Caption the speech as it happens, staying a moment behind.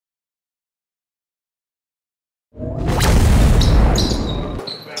Hyvä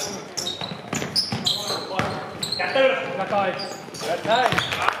Kai. Näin.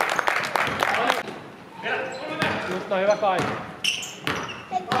 Nyt on hyvä Kai.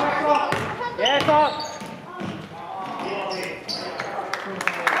 Jeesus!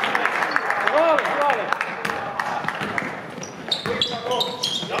 Rooli, rooli.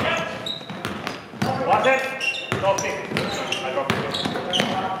 Vasen. Stoppi.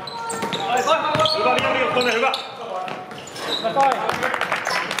 Hyvä, Nilsson, hyvä. Hyvä Kai.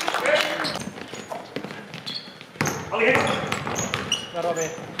 Ali, hei. Hyvä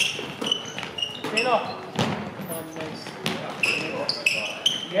Robi. Nino.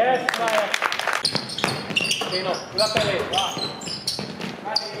 Yes, näin. Nino, hyvä peli.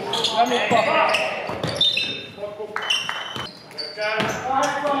 Hyvä Mikko.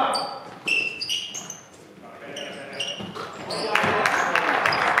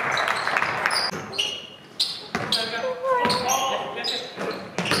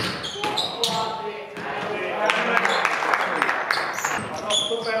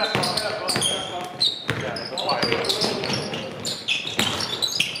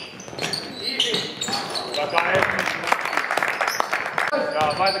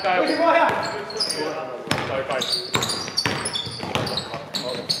 Ja laitakaa joku. Toi kai.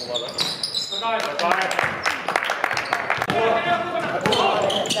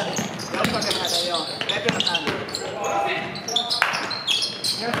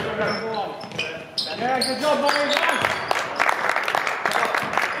 Yeah, good job, buddy.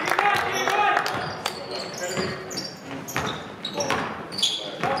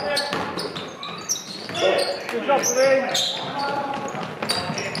 Good job, Green.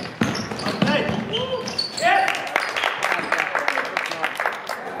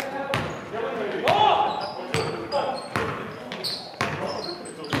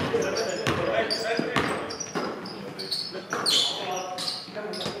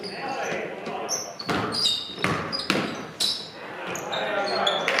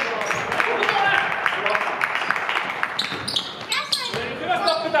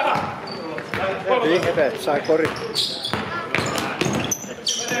 Vihreät sai kori.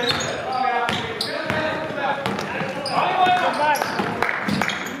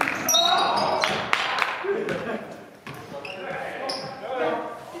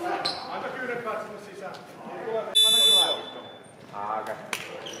 Anta kyyden päät sinne sisään.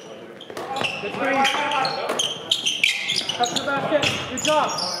 Good screen. Touch the basket. Good job.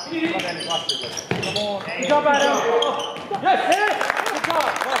 Come on. Good job, Adam. Yes, hit it. Good job.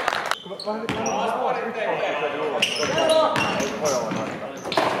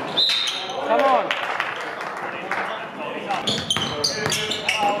 Come on.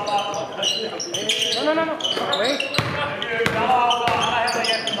 No. Wait.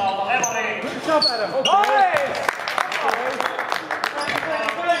 Good job, Adam. Nice.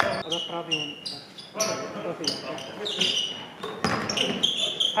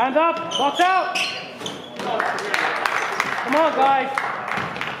 Hands up. Box out. Come on, guys.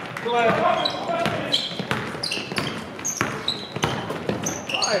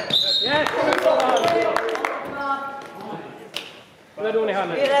 Yes. Hyvä duuni,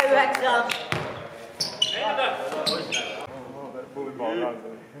 Hanne. Vire 9.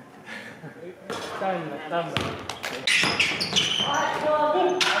 Tänne.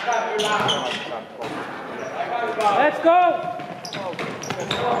 Let's go!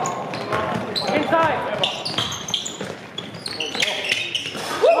 Inside!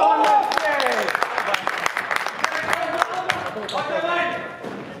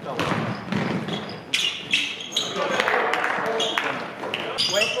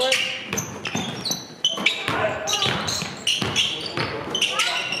 Wait for it.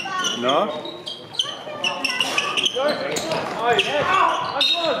 No?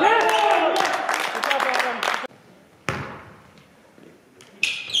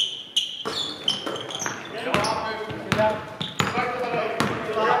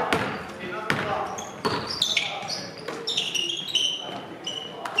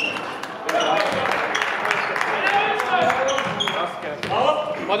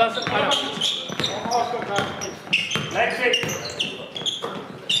 Leksi.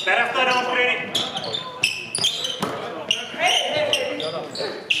 Perästä on screeni.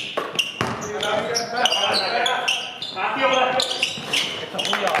 Lähtiolle. Että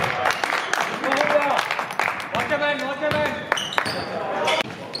hujaa. Watch it.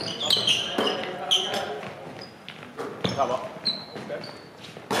 Bravo.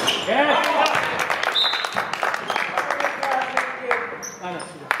 Yes! Aina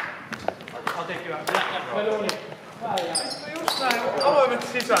sitä. I'll take you out. Meloni. Just näin avoimet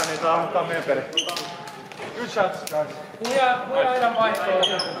sisään, niin tää on meidän peli. Good shots, guys. Puhuja aina vaihtoa.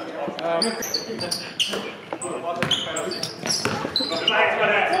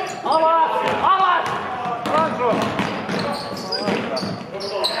 Alas! Alas! Ransu!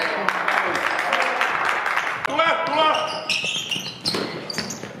 Tule! Tule!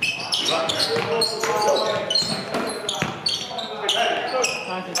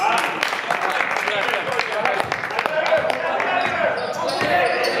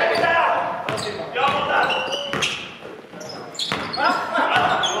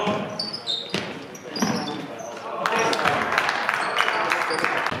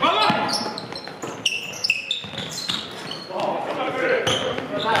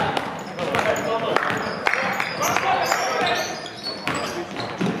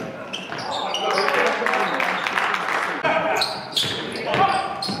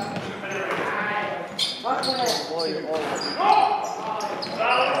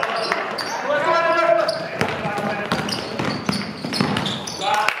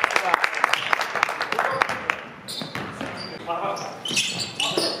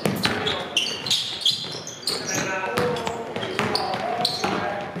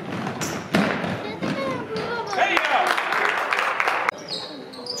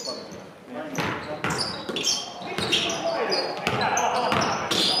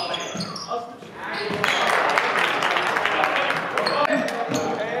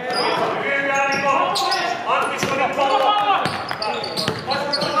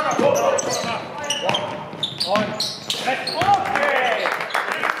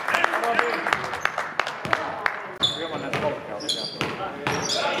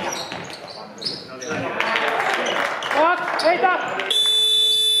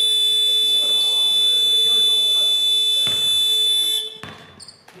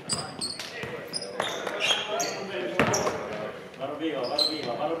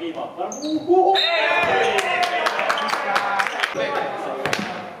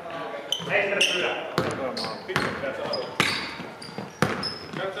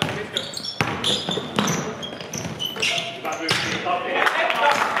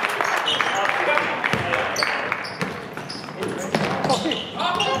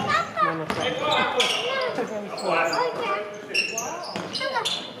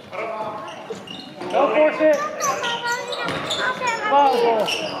 Don't force it. Foul ball.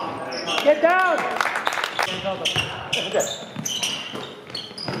 Get down.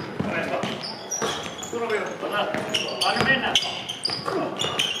 Anna mennä.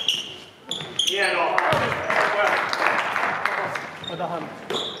 Hienoa. Otahan.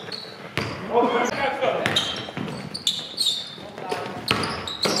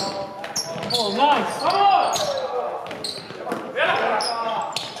 Oh, nice. Come on.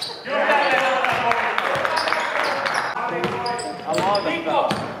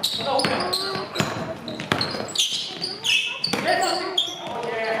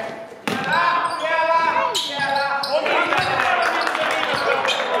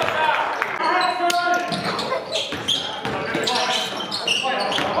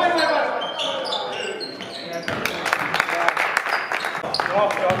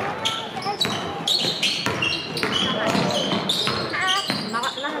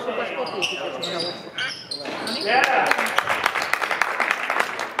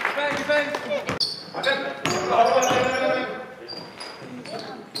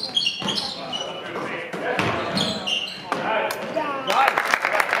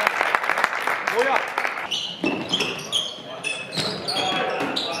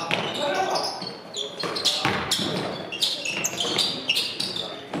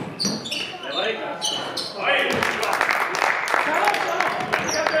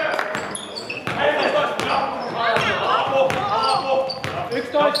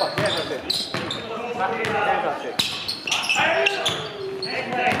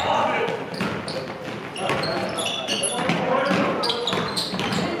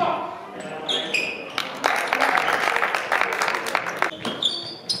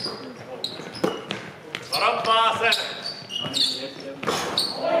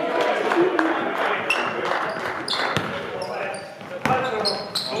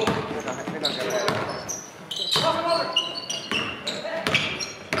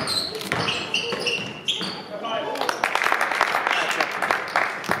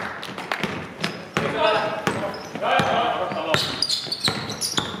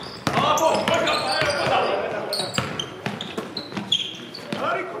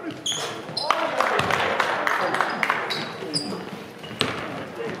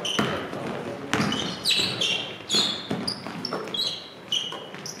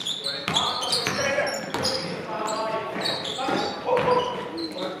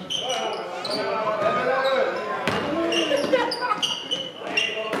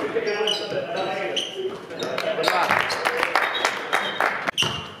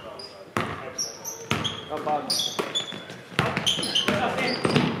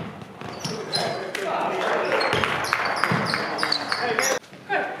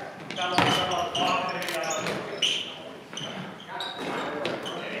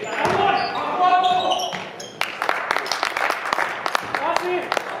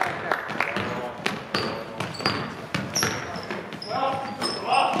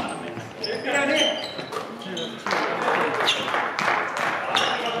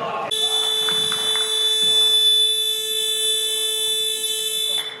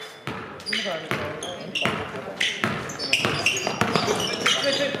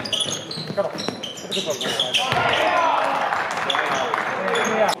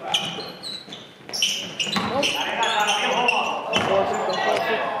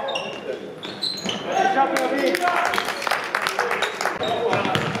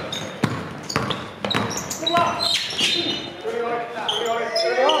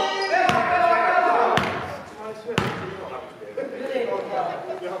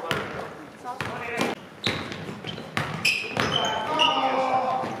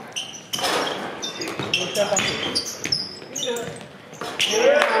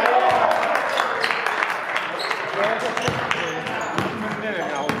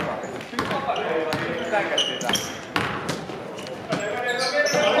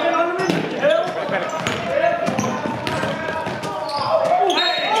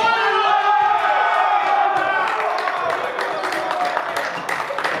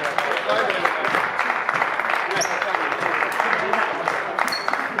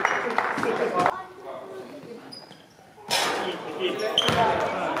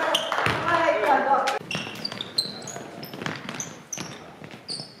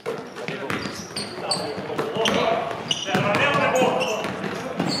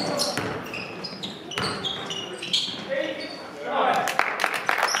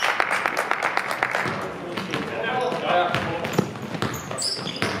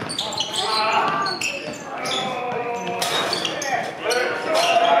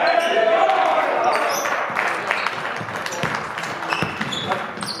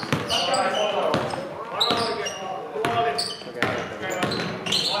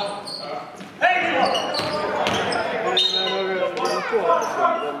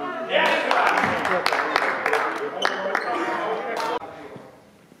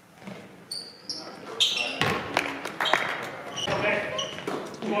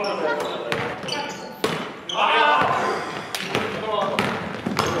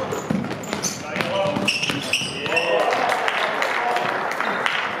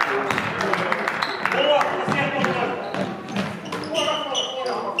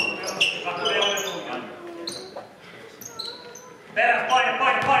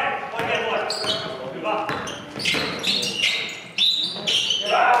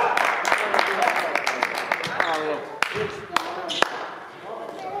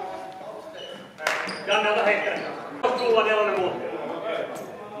 Jannelta heittää. Sulla nelonen muu.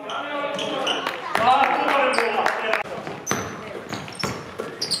 Kuulonen mulla.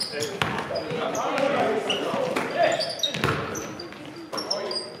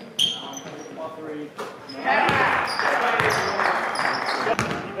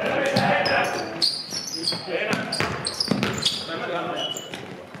 Three.